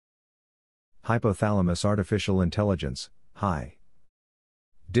Hypothalamus artificial intelligence, HI.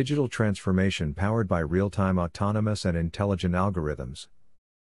 Digital transformation powered by real-time autonomous and intelligent algorithms.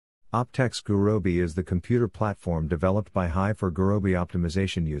 OPTEX GUROBI is the computer platform developed by HI for GUROBI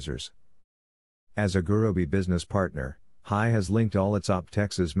optimization users. As a GUROBI business partner, HI has linked all its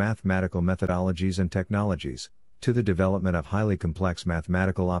OPTEX's mathematical methodologies and technologies to the development of highly complex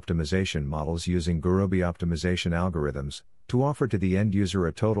mathematical optimization models using GUROBI optimization algorithms to offer to the end user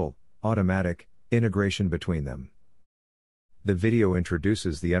a total, automatic, integration between them. The video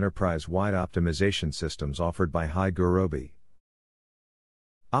introduces the enterprise-wide optimization systems offered by HI GUROBI.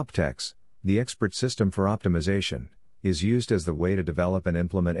 OPTEX, the expert system for optimization, is used as the way to develop and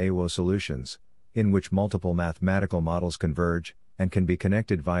implement AWO solutions, in which multiple mathematical models converge and can be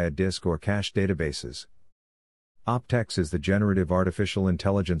connected via disk or cache databases. OPTEX is the generative artificial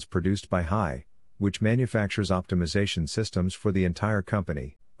intelligence produced by HI, which manufactures optimization systems for the entire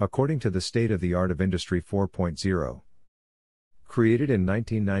company, according to the state-of-the-art of Industry 4.0. Created in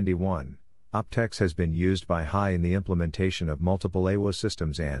 1991, OPTEX has been used by HI in the implementation of multiple AWO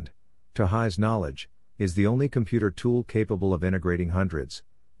systems and, to HI's knowledge, is the only computer tool capable of integrating hundreds,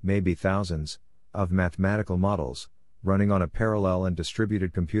 maybe thousands, of mathematical models, running on a parallel and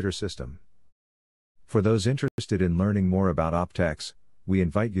distributed computer system. For those interested in learning more about OPTEX, we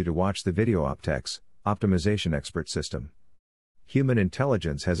invite you to watch the video OPTEX, Optimization Expert System. Human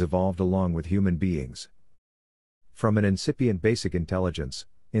intelligence has evolved along with human beings. From an incipient basic intelligence,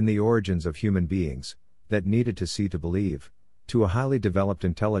 in the origins of human beings, that needed to see to believe, to a highly developed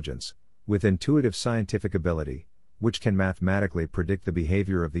intelligence, with intuitive scientific ability, which can mathematically predict the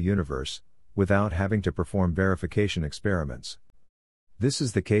behavior of the universe, without having to perform verification experiments. This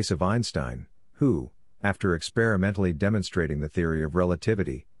is the case of Einstein, who, after experimentally demonstrating the theory of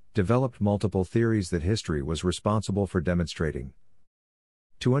relativity, developed multiple theories that history was responsible for demonstrating.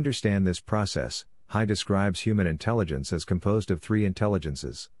 To understand this process, HI describes human intelligence as composed of three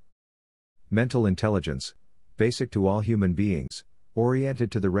intelligences. Mental intelligence, basic to all human beings,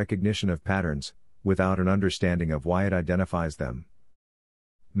 oriented to the recognition of patterns, without an understanding of why it identifies them.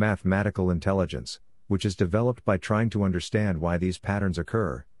 Mathematical intelligence, which is developed by trying to understand why these patterns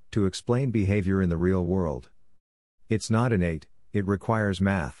occur, to explain behavior in the real world. It's not innate, it requires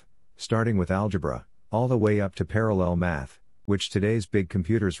math, starting with algebra, all the way up to parallel math, which today's big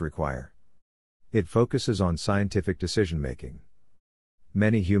computers require. It focuses on scientific decision-making.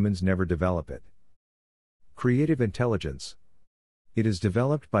 Many humans never develop it. Creative intelligence. It is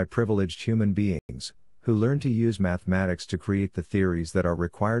developed by privileged human beings, who learn to use mathematics to create the theories that are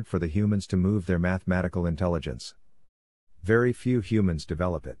required for the humans to move their mathematical intelligence. Very few humans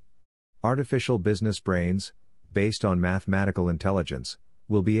develop it. Artificial business brains, based on mathematical intelligence,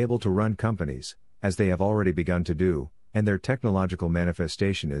 will be able to run companies, as they have already begun to do, and their technological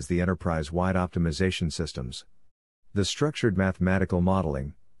manifestation is the enterprise-wide optimization systems. The structured mathematical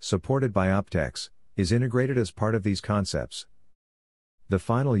modeling, supported by OPTEX, is integrated as part of these concepts. The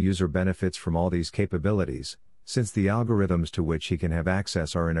final user benefits from all these capabilities, since the algorithms to which he can have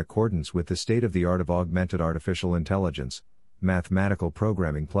access are in accordance with the state-of-the-art of augmented artificial intelligence, mathematical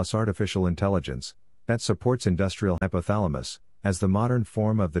programming plus artificial intelligence, that supports industrial hypothalamus, as the modern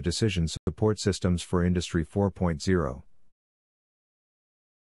form of the decision support systems for Industry 4.0.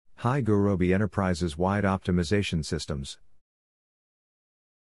 HI GUROBI Enterprises-wide optimization systems.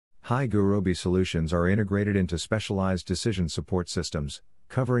 HI GUROBI solutions are integrated into specialized decision support systems,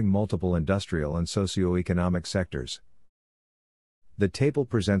 covering multiple industrial and socio-economic sectors. The table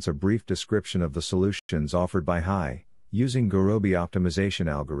presents a brief description of the solutions offered by HI, using GUROBI optimization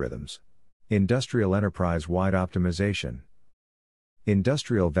algorithms. Industrial enterprise-wide optimization.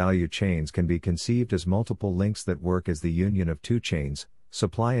 Industrial value chains can be conceived as multiple links that work as the union of two chains,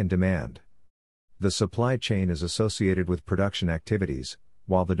 supply and demand. The supply chain is associated with production activities,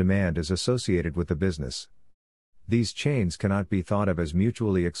 while the demand is associated with the business. These chains cannot be thought of as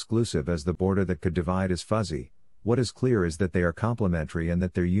mutually exclusive, as the border that could divide is fuzzy. What is clear is that they are complementary and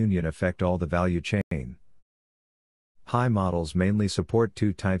that their union affect all the value chain. HI models mainly support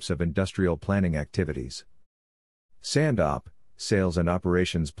two types of industrial planning activities. SANDOP, sales and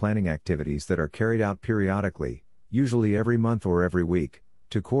operations planning activities that are carried out periodically, usually every month or every week,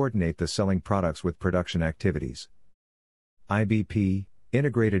 to coordinate the selling products with production activities. IBP,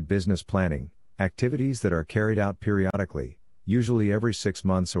 integrated business planning, activities that are carried out periodically, usually every 6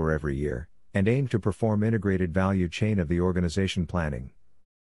 months or every year, and aim to perform integrated value chain of the organization planning.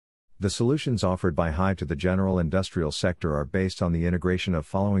 The solutions offered by HI to the general industrial sector are based on the integration of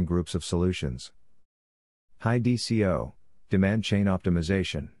following groups of solutions. HI DCO, Demand Chain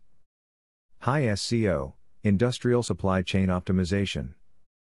Optimization. HI SCO, Industrial Supply Chain Optimization.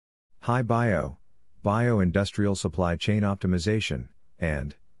 high bio-industrial supply chain optimization,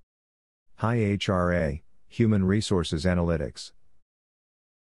 and high HRA, human resources analytics.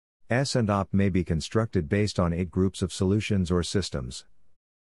 S&OP may be constructed based on 8 groups of solutions or systems: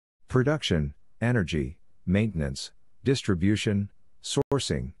 production, energy, maintenance, distribution,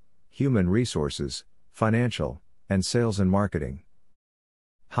 sourcing, human resources, financial, and sales and marketing.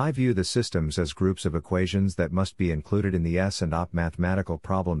 I view the systems as groups of equations that must be included in the S&OP mathematical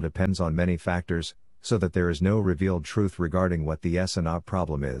problem depends on many factors, so that there is no revealed truth regarding what the S&OP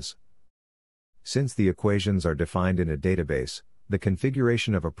problem is. Since the equations are defined in a database, the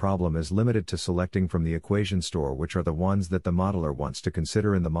configuration of a problem is limited to selecting from the equation store which are the ones that the modeler wants to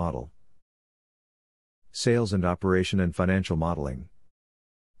consider in the model. Sales and operation and financial modeling.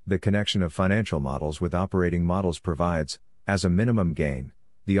 The connection of financial models with operating models provides, as a minimum gain,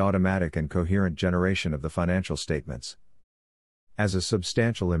 the automatic and coherent generation of the financial statements. As a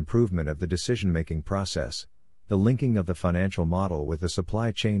substantial improvement of the decision-making process, the linking of the financial model with the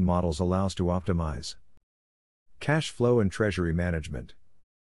supply chain models allows to optimize cash flow and treasury management,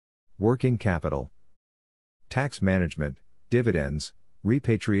 working capital, tax management, dividends,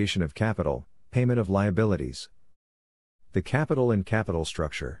 repatriation of capital, payment of liabilities, the capital and capital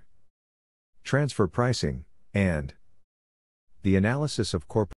structure, transfer pricing, and the analysis of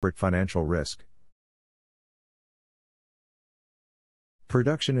corporate financial risk.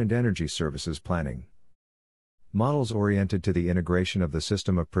 Production and energy services planning. Models oriented to the integration of the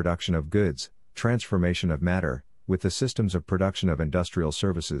system of production of goods, transformation of matter, with the systems of production of industrial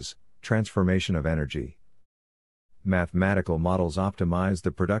services, transformation of energy. Mathematical models optimize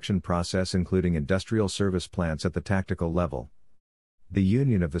the production process including industrial service plants at the tactical level. The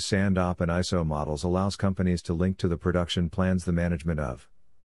union of the SAND-OP and ISO models allows companies to link to the production plans the management of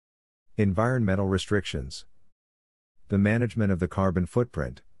environmental restrictions, the management of the carbon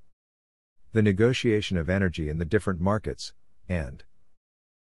footprint, the negotiation of energy in the different markets, and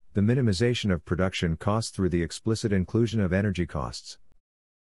the minimization of production costs through the explicit inclusion of energy costs.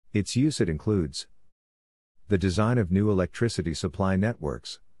 Its use includes the design of new electricity supply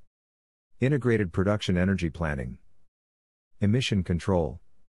networks, integrated production energy planning, emission control,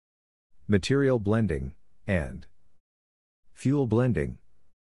 material blending, and fuel blending.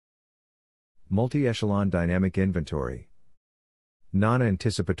 Multi-echelon dynamic inventory.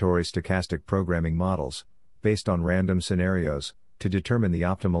 Non-anticipatory stochastic programming models, based on random scenarios, to determine the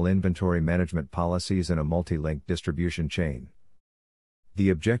optimal inventory management policies in a multi-linked distribution chain. The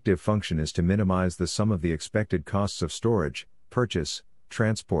objective function is to minimize the sum of the expected costs of storage, purchase,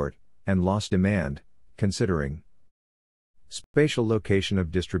 transport, and loss demand, considering spatial location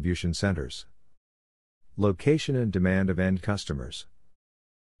of distribution centers, location and demand of end customers,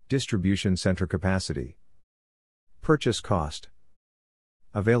 distribution center capacity, purchase cost,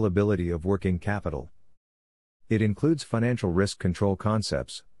 availability of working capital. It includes financial risk control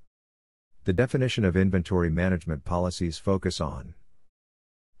concepts. The definition of inventory management policies focus on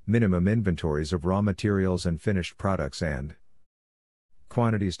minimum inventories of raw materials and finished products and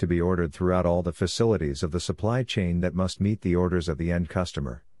quantities to be ordered throughout all the facilities of the supply chain that must meet the orders of the end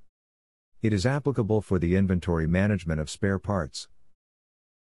customer. It is applicable for the inventory management of spare parts.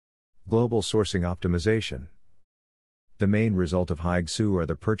 Global sourcing optimization. The main result of HIGSU are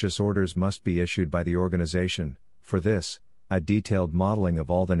the purchase orders must be issued by the organization. For this, a detailed modeling of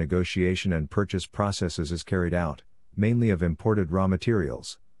all the negotiation and purchase processes is carried out, mainly of imported raw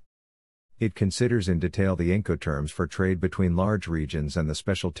materials. It considers in detail the Incoterms for trade between large regions and the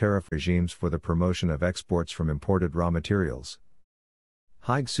special tariff regimes for the promotion of exports from imported raw materials.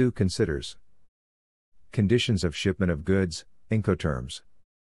 HIGSU considers conditions of shipment of goods, Incoterms,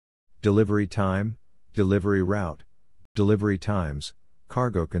 delivery time, delivery route, delivery times,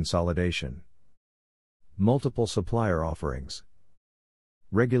 cargo consolidation, multiple supplier offerings,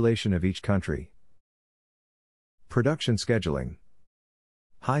 regulation of each country, production scheduling.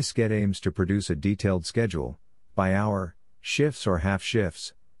 HIGSCHED aims to produce a detailed schedule, by hour, shifts or half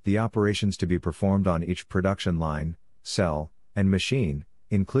shifts, the operations to be performed on each production line, cell, and machine,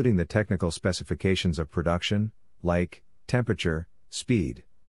 including the technical specifications of production, like temperature, speed.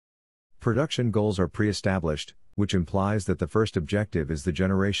 Production goals are pre-established, which implies that the first objective is the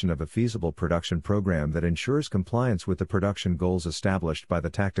generation of a feasible production program that ensures compliance with the production goals established by the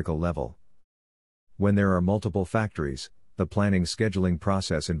tactical level. When there are multiple factories, the planning scheduling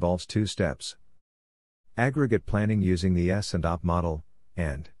process involves 2 steps: aggregate planning using the S&OP model,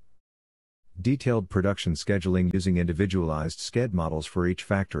 and detailed production scheduling using individualized SCHED models for each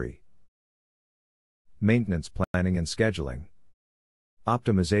factory. Maintenance planning and scheduling.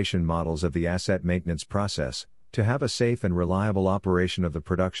 Optimization models of the asset maintenance process, To have a safe and reliable operation of the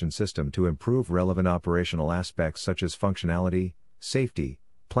production system to improve relevant operational aspects such as functionality, safety,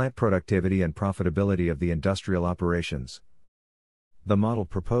 plant productivity and profitability of the industrial operations. The model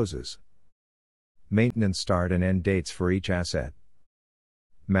proposes maintenance start and end dates for each asset.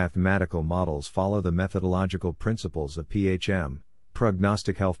 Mathematical models follow the methodological principles of PHM,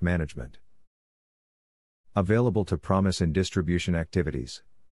 prognostic health management. Available to promise in distribution activities.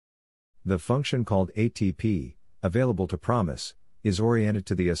 The function called ATP, available to promise, is oriented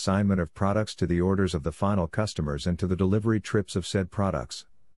to the assignment of products to the orders of the final customers and to the delivery trips of said products.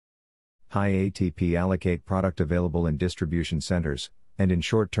 High ATP allocate product available in distribution centers, and in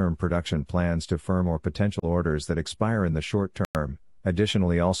short-term production plans to firm or potential orders that expire in the short term,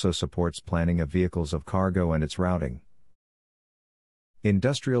 additionally also supports planning of vehicles of cargo and its routing.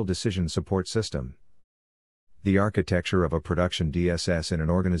 Industrial Decision Support System. The architecture of a production DSS in an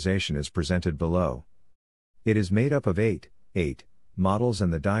organization is presented below. It is made up of 8 models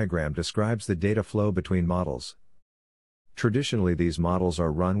and the diagram describes the data flow between models. Traditionally these models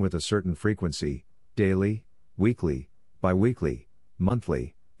are run with a certain frequency, daily, weekly, bi-weekly,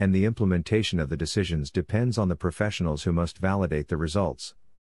 monthly, and the implementation of the decisions depends on the professionals who must validate the results.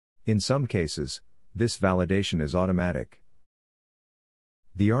 In some cases, this validation is automatic.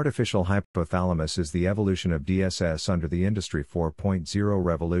 The artificial hypothalamus is the evolution of DSS under the Industry 4.0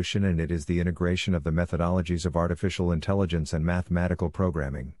 revolution, and it is the integration of the methodologies of artificial intelligence and mathematical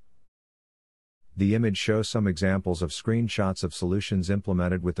programming. The image shows some examples of screenshots of solutions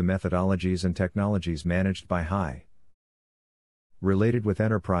implemented with the methodologies and technologies managed by HI. Related with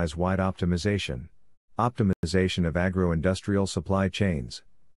enterprise-wide optimization. Optimization of agro-industrial supply chains.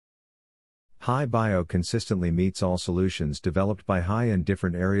 HI Bio consistently meets all solutions developed by HI in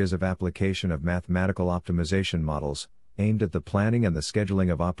different areas of application of mathematical optimization models, aimed at the planning and the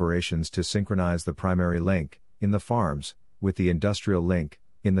scheduling of operations to synchronize the primary link, in the farms, with the industrial link,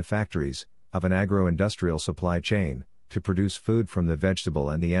 in the factories, of an agro-industrial supply chain, to produce food from the vegetable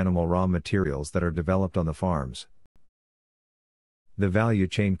and the animal raw materials that are developed on the farms. The value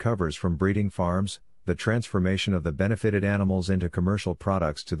chain covers from breeding farms, the transformation of the benefited animals into commercial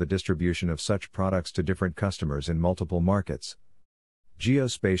products to the distribution of such products to different customers in multiple markets.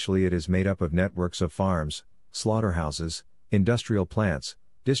 Geospatially it is made up of networks of farms, slaughterhouses, industrial plants,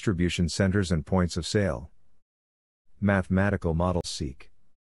 distribution centers and points of sale. Mathematical models seek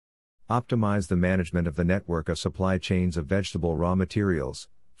optimize the management of the network of supply chains of vegetable raw materials,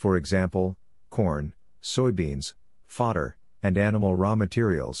 for example, corn, soybeans, fodder, and animal raw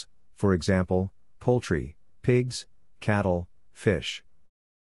materials, for example, poultry, pigs, cattle, fish.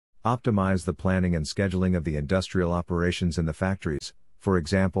 Optimize the planning and scheduling of the industrial operations in the factories, for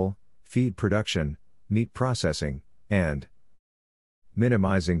example, feed production, meat processing, and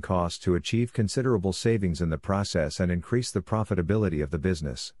minimizing costs to achieve considerable savings in the process and increase the profitability of the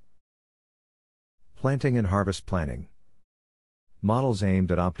business. Planting and harvest planning. Models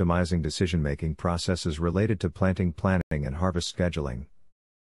aimed at optimizing decision-making processes related to planting planning and harvest scheduling.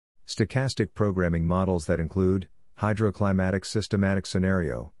 Stochastic programming models that include hydroclimatic systematic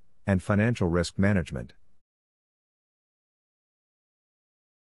scenario and financial risk management.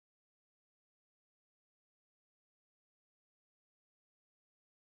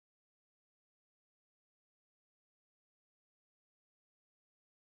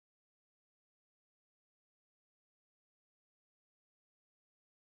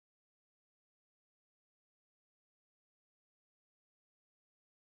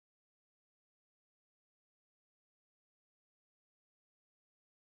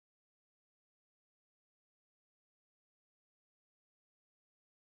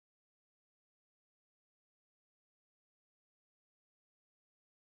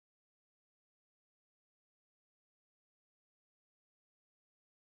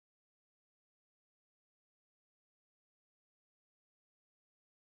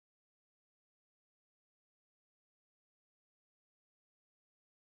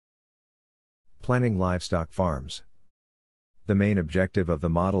 Planning livestock farms. The main objective of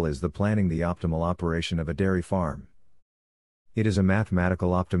the model is the planning the optimal operation of a dairy farm. It is a mathematical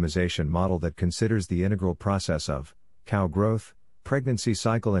optimization model that considers the integral process of cow growth, pregnancy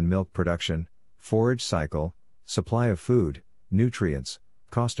cycle and milk production, forage cycle, supply of food, nutrients,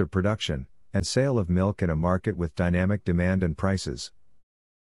 cost of production, and sale of milk in a market with dynamic demand and prices.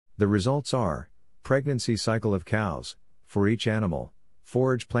 The results are pregnancy cycle of cows, for each animal,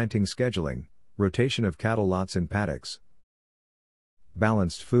 forage planting scheduling, rotation of cattle lots in paddocks.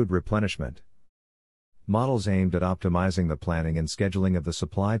 Balanced food replenishment. Models aimed at optimizing the planning and scheduling of the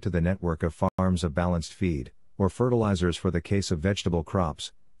supply to the network of farms of balanced feed, or fertilizers for the case of vegetable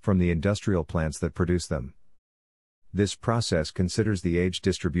crops, from the industrial plants that produce them. This process considers the age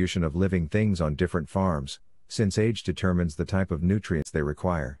distribution of living things on different farms, since age determines the type of nutrients they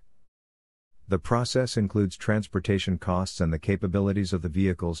require. The process includes transportation costs and the capabilities of the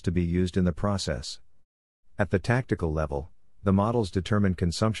vehicles to be used in the process. At the tactical level, the models determine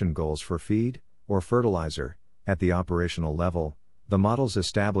consumption goals for feed or fertilizer. At the operational level, the models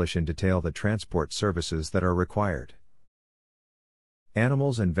establish in detail the transport services that are required.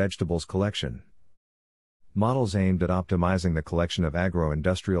 Animals and vegetables collection. Models aimed at optimizing the collection of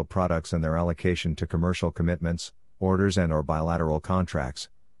agro-industrial products and their allocation to commercial commitments, orders and/or bilateral contracts,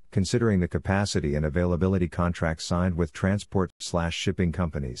 considering the capacity and availability contracts signed with transport/shipping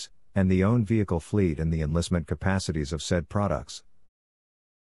companies, and the owned vehicle fleet and the enlistment capacities of said products.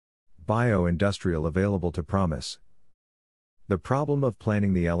 Bio-industrial available to promise. The problem of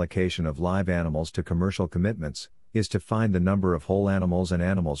planning the allocation of live animals to commercial commitments is to find the number of whole animals and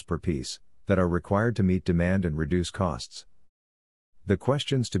animals per piece that are required to meet demand and reduce costs. The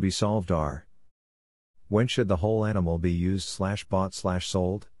questions to be solved are: when should the whole animal be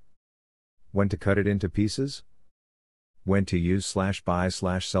used/bought/sold? When to cut it into pieces? When to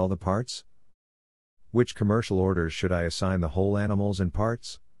use/buy/sell the parts? Which commercial orders should I assign the whole animals and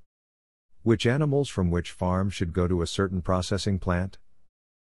parts? Which animals from which farm should go to a certain processing plant?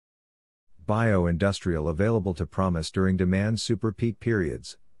 Bio-industrial available to promise during demand super peak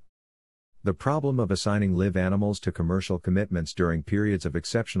periods. The problem of assigning live animals to commercial commitments during periods of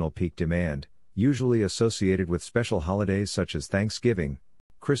exceptional peak demand, usually associated with special holidays such as Thanksgiving,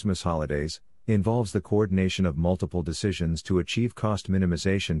 Christmas holidays, involves the coordination of multiple decisions to achieve cost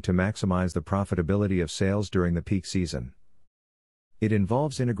minimization to maximize the profitability of sales during the peak season. It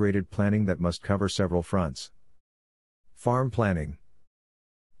involves integrated planning that must cover several fronts. Farm planning,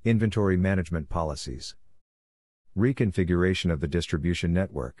 inventory management policies, reconfiguration of the distribution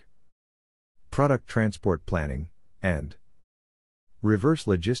network, product transport planning, and reverse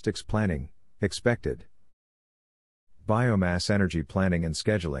logistics planning, expected. Biomass energy planning and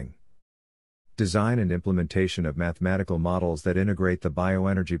scheduling. Design and implementation of mathematical models that integrate the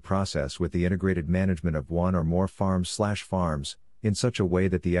bioenergy process with the integrated management of one or more farms in such a way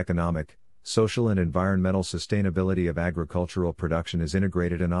that the economic, social and environmental sustainability of agricultural production is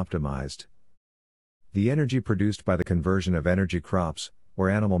integrated and optimized. The energy produced by the conversion of energy crops, or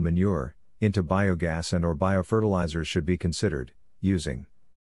animal manure, into biogas and/or biofertilizers should be considered, using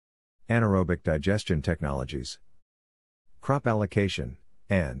anaerobic digestion technologies, crop allocation,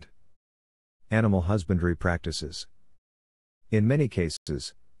 and animal husbandry practices. In many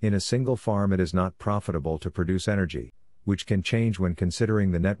cases, in a single farm it is not profitable to produce energy, which can change when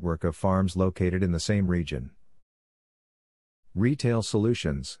considering the network of farms located in the same region. Retail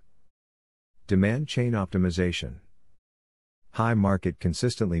solutions. Demand chain optimization. High market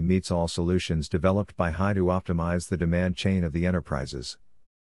consistently meets all solutions developed by High to optimize the demand chain of the enterprises.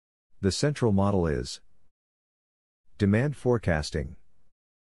 The central model is demand forecasting,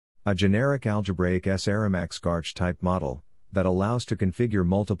 a generic algebraic Aramax-Garch type model that allows to configure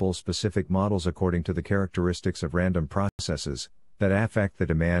multiple specific models according to the characteristics of random processes that affect the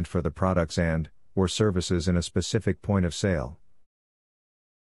demand for the products and/or services in a specific point of sale.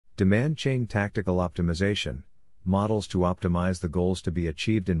 Demand chain tactical optimization, models to optimize the goals to be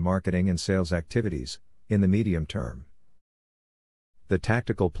achieved in marketing and sales activities in the medium term. The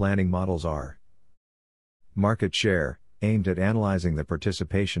tactical planning models are market share, aimed at analyzing the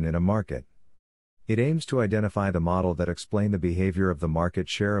participation in a market. It aims to identify the model that explain the behavior of the market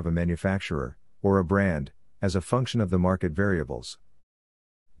share of a manufacturer, or a brand, as a function of the market variables.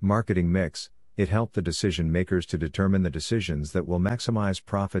 Marketing mix, it helped the decision makers to determine the decisions that will maximize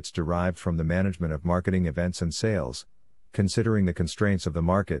profits derived from the management of marketing events and sales, considering the constraints of the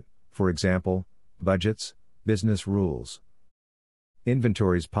market, for example, budgets, business rules.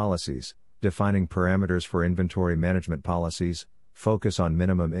 Inventories policies, defining parameters for inventory management policies, focus on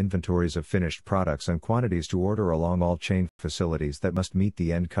minimum inventories of finished products and quantities to order along all chain facilities that must meet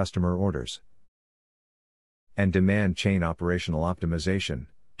the end customer orders. And demand chain operational optimization,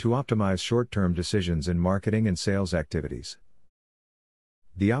 to optimize short-term decisions in marketing and sales activities.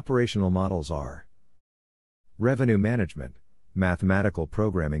 The operational models are revenue management, mathematical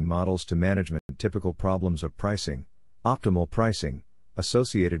programming models to management typical problems of pricing, optimal pricing,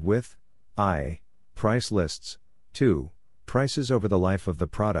 associated with I. Price lists, 2. Prices over the life of the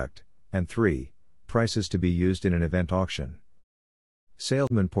product, and 3. Prices to be used in an event auction.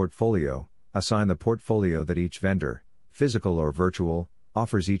 Salesman portfolio, assign the portfolio that each vendor, physical or virtual,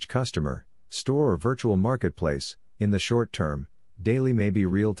 offers each customer, store or virtual marketplace, in the short term, daily may be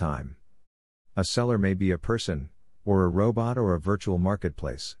real time. A seller may be a person, or a robot or a virtual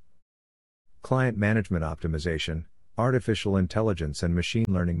marketplace. Client management optimization, artificial intelligence and machine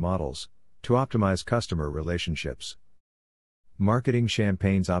learning models, to optimize customer relationships. Marketing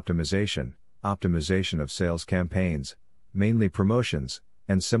campaigns optimization, optimization of sales campaigns, mainly promotions,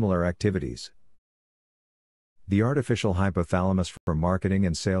 and similar activities. The artificial hypothalamus for marketing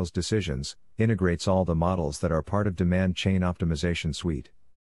and sales decisions integrates all the models that are part of demand chain optimization suite.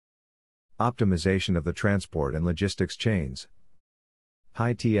 Optimization of the transport and logistics chains.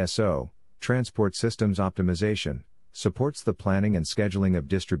 High TSO, Transport Systems Optimization, supports the planning and scheduling of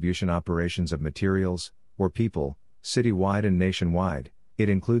distribution operations of materials, or people, citywide and nationwide. It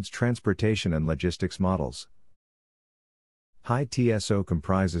includes transportation and logistics models. High TSO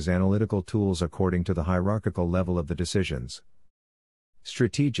comprises analytical tools according to the hierarchical level of the decisions.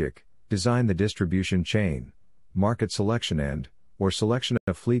 Strategic, design the distribution chain, market selection or selection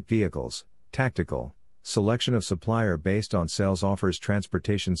of fleet vehicles. Tactical, selection of supplier based on sales offers,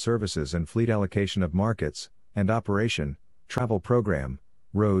 transportation services and fleet allocation of markets, and operation, travel program,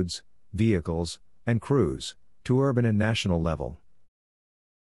 roads, vehicles, and crews, to urban and national level.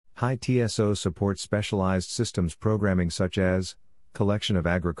 High TSO supports specialized systems programming such as collection of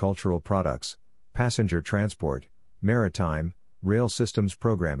agricultural products, passenger transport, maritime, rail systems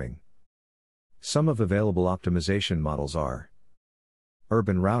programming. Some of available optimization models are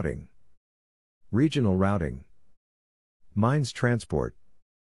urban routing, regional routing, mines transport,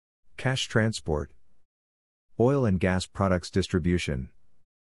 cash transport, oil and gas products distribution,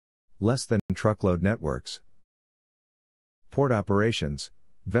 less than truckload networks, port operations,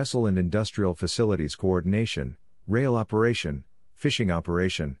 vessel and industrial facilities coordination, rail operation, fishing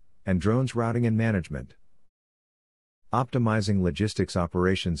operation, and drones routing and management. Optimizing logistics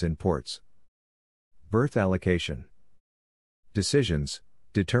operations in ports. Berth allocation. Decisions,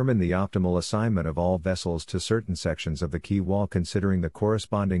 determine the optimal assignment of all vessels to certain sections of the quay wall considering the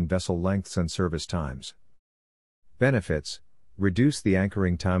corresponding vessel lengths and service times. Benefits, reduce the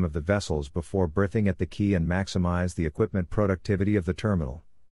anchoring time of the vessels before berthing at the quay and maximize the equipment productivity of the terminal.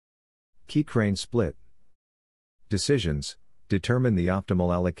 Quay crane split. Decisions, determine the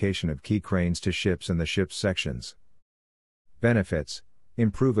optimal allocation of quay cranes to ships and the ship's sections. Benefits,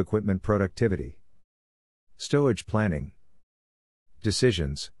 improve equipment productivity. Stowage planning.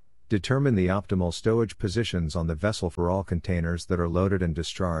 Decisions, determine the optimal stowage positions on the vessel for all containers that are loaded and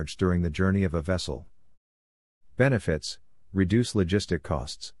discharged during the journey of a vessel. Benefits, reduce logistic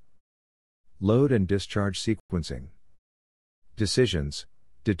costs. Load and discharge sequencing. Decisions,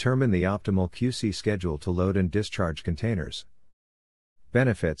 determine the optimal QC schedule to load and discharge containers.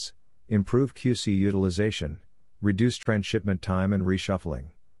 Benefits, improve QC utilization, reduce transshipment time and reshuffling.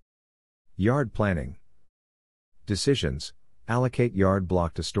 Yard planning. Decisions, allocate yard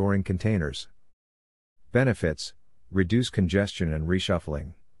block to storing containers. Benefits, reduce congestion and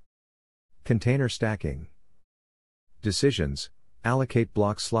reshuffling. Container stacking. Decisions, allocate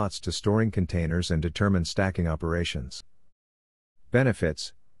block slots to storing containers and determine stacking operations.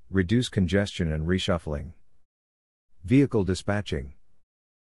 Benefits, reduce congestion and reshuffling. Vehicle dispatching.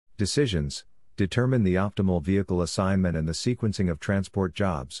 Decisions, determine the optimal vehicle assignment and the sequencing of transport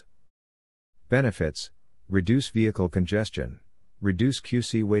jobs. Benefits, reduce vehicle congestion, reduce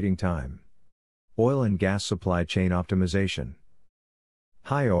QC waiting time. Oil and gas supply chain optimization.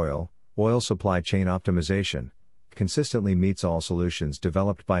 High oil supply chain optimization, consistently meets all solutions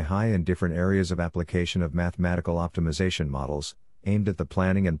developed by high in different areas of application of mathematical optimization models, aimed at the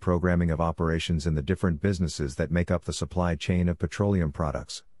planning and programming of operations in the different businesses that make up the supply chain of petroleum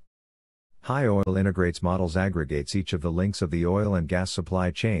products. High oil integrates models, aggregates each of the links of the oil and gas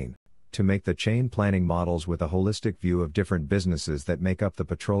supply chain, to make the chain planning models with a holistic view of different businesses that make up the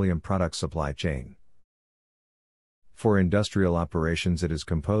petroleum product supply chain. For industrial operations, it is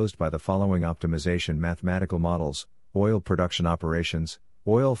composed by the following optimization mathematical models: oil production operations,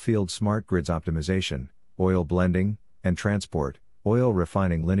 oil field smart grids optimization, oil blending and transport, oil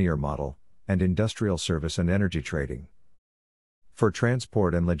refining linear model, and industrial service and energy trading. For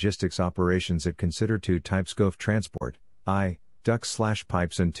transport and logistics operations, it consider two types: GOF transport, I,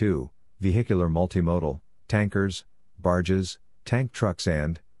 ducts/pipes, and 2, vehicular multimodal, tankers, barges, tank trucks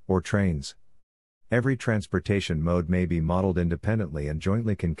or trains. Every transportation mode may be modeled independently and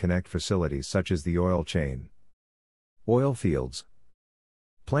jointly can connect facilities such as the oil chain, oil fields,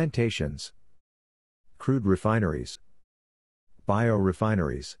 plantations, crude refineries,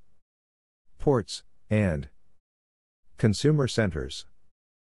 biorefineries, ports, and consumer centers.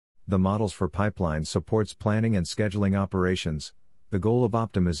 The models for pipelines supports planning and scheduling operations. The goal of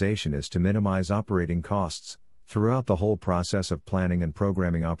optimization is to minimize operating costs throughout the whole process of planning and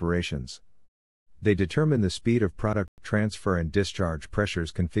programming operations. They determine the speed of product transfer and discharge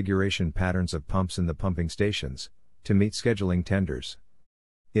pressures, configuration patterns of pumps in the pumping stations, to meet scheduling tenders.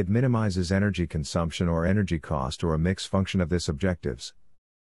 It minimizes energy consumption or energy cost or a mixed function of this objectives.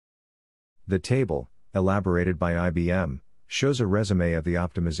 The table, elaborated by IBM, shows a resume of the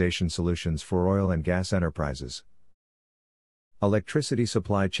optimization solutions for oil and gas enterprises. Electricity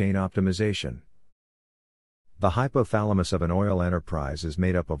supply chain optimization. The hypothalamus of an oil enterprise is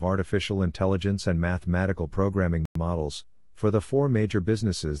made up of artificial intelligence and mathematical programming models for the four major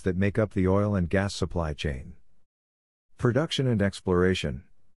businesses that make up the oil and gas supply chain: production and exploration,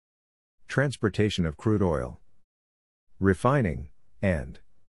 transportation of crude oil, refining, and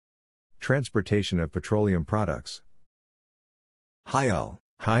transportation of petroleum products. High L,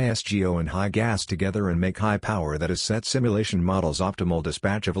 high SGO and high gas together and make high power, that is set simulation models optimal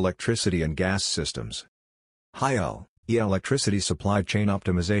dispatch of electricity and gas systems. High L, electricity supply chain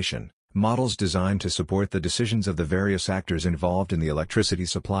optimization, models designed to support the decisions of the various actors involved in the electricity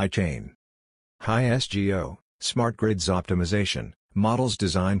supply chain. High SGO, smart grids optimization, models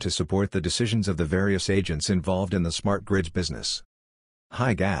designed to support the decisions of the various agents involved in the smart grids business.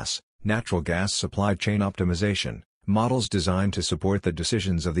 High gas, natural gas supply chain optimization, models designed to support the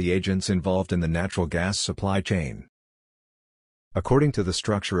decisions of the agents involved in the natural gas supply chain. According to the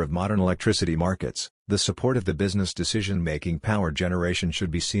structure of modern electricity markets, the support of the business decision-making power generation should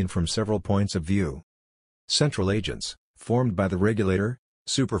be seen from several points of view. Central agents, formed by the regulator,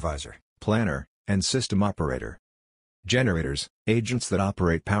 supervisor, planner, and system operator. Generators, agents that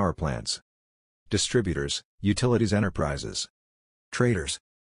operate power plants. Distributors, utilities enterprises. Traders,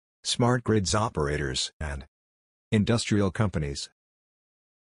 smart grids operators, and industrial companies.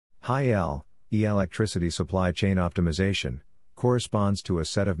 High L, electricity supply chain optimization, corresponds to a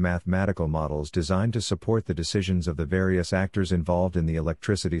set of mathematical models designed to support the decisions of the various actors involved in the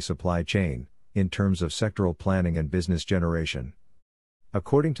electricity supply chain, in terms of sectoral planning and business generation.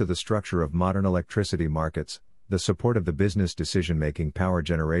 According to the structure of modern electricity markets, the support of the business decision-making power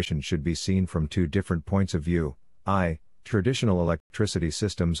generation should be seen from two different points of view: I, traditional electricity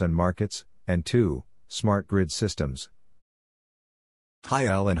systems and markets, and 2, smart grid systems. High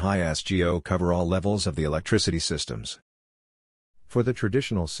L and high SGO cover all levels of the electricity systems. For the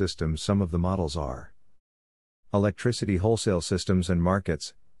traditional systems, some of the models are: electricity wholesale systems and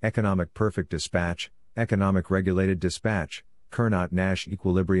markets, economic perfect dispatch, economic regulated dispatch, Carnot-Nash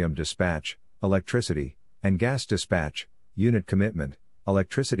equilibrium dispatch, electricity and gas dispatch, unit commitment,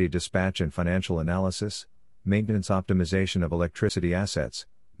 electricity dispatch and financial analysis, maintenance optimization of electricity assets,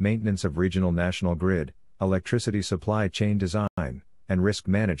 maintenance of regional national grid, electricity supply chain design, and risk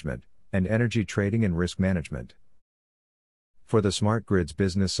management, and energy trading and risk management. For the smart grids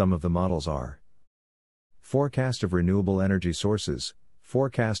business, some of the models are: forecast of renewable energy sources,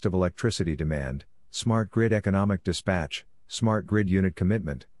 forecast of electricity demand, smart grid economic dispatch, smart grid unit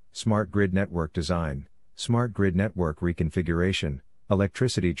commitment, smart grid network design, smart grid network reconfiguration,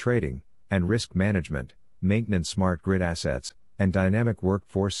 electricity trading, and risk management, maintenance smart grid assets, and dynamic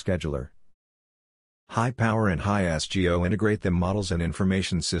workforce scheduler. High power and high SGO integrate them models and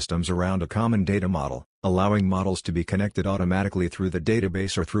information systems around a common data model, allowing models to be connected automatically through the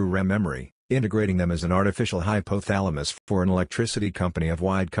database or through RAM memory, integrating them as an artificial hypothalamus for an electricity company of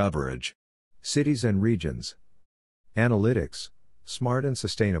wide coverage. Cities and regions. Analytics, smart and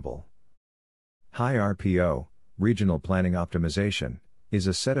sustainable. High RPO, regional planning optimization, is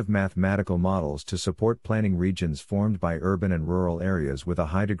a set of mathematical models to support planning regions formed by urban and rural areas with a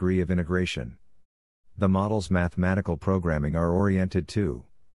high degree of integration. The model's mathematical programming are oriented to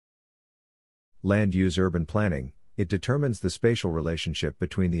land use urban planning. It determines the spatial relationship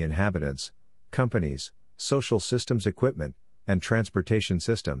between the inhabitants, companies, social systems, equipment, and transportation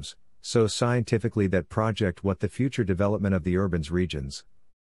systems, so scientifically that project what the future development of the urban's regions.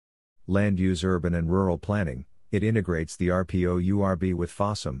 Land use urban and rural planning. It integrates the RPO-URB with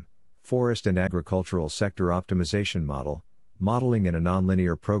FOSSUM, forest and agricultural sector optimization model, modeling in a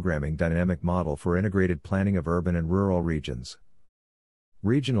nonlinear programming dynamic model for integrated planning of urban and rural regions.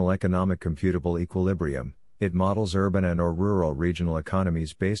 Regional economic computable equilibrium. It models urban and or rural regional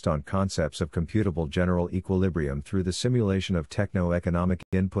economies based on concepts of computable general equilibrium through the simulation of techno-economic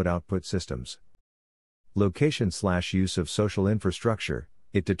input-output systems. Location/use of social infrastructure.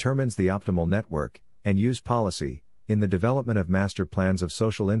 It determines the optimal network and use policy in the development of master plans of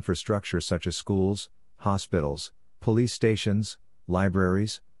social infrastructure such as schools, hospitals, police stations,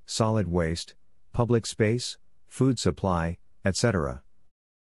 libraries, solid waste, public space, food supply, etc.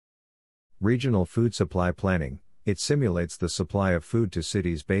 Regional food supply planning. It simulates the supply of food to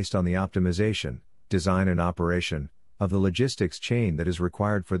cities based on the optimization, design and operation of the logistics chain that is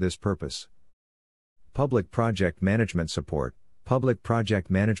required for this purpose. Public project management support. Public project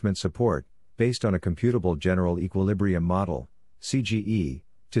management support based on a computable general equilibrium model, CGE,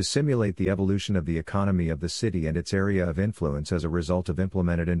 to simulate the evolution of the economy of the city and its area of influence as a result of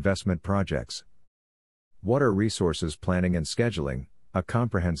implemented investment projects. Water resources planning and scheduling, a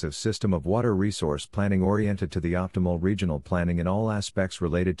comprehensive system of water resource planning oriented to the optimal regional planning in all aspects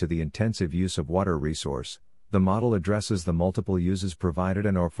related to the intensive use of water resource. The model addresses the multiple uses provided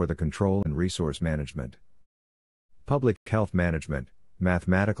and/or for the control and resource management. Public health management,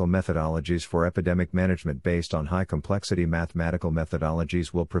 mathematical methodologies for epidemic management based on high complexity mathematical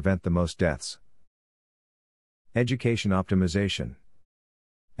methodologies will prevent the most deaths. Education optimization.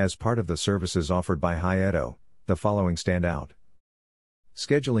 As part of the services offered by Hyeto, the following stand out.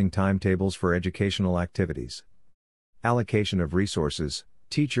 Scheduling timetables for educational activities. Allocation of resources,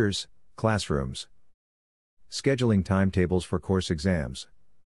 teachers, classrooms. Scheduling timetables for course exams.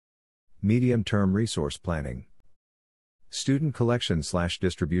 Medium-term resource planning. Student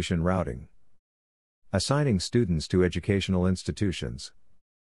collection/distribution routing. Assigning students to educational institutions.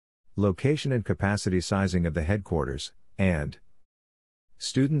 Location and capacity sizing of the headquarters, and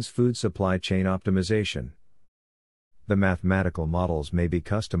students' food supply chain optimization. The mathematical models may be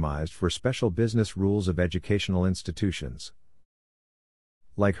customized for special business rules of educational institutions.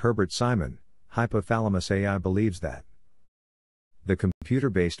 Like Herbert Simon, Hypothalamus AI believes that the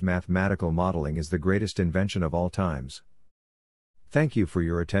computer-based mathematical modeling is the greatest invention of all times. Thank you for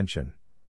your attention.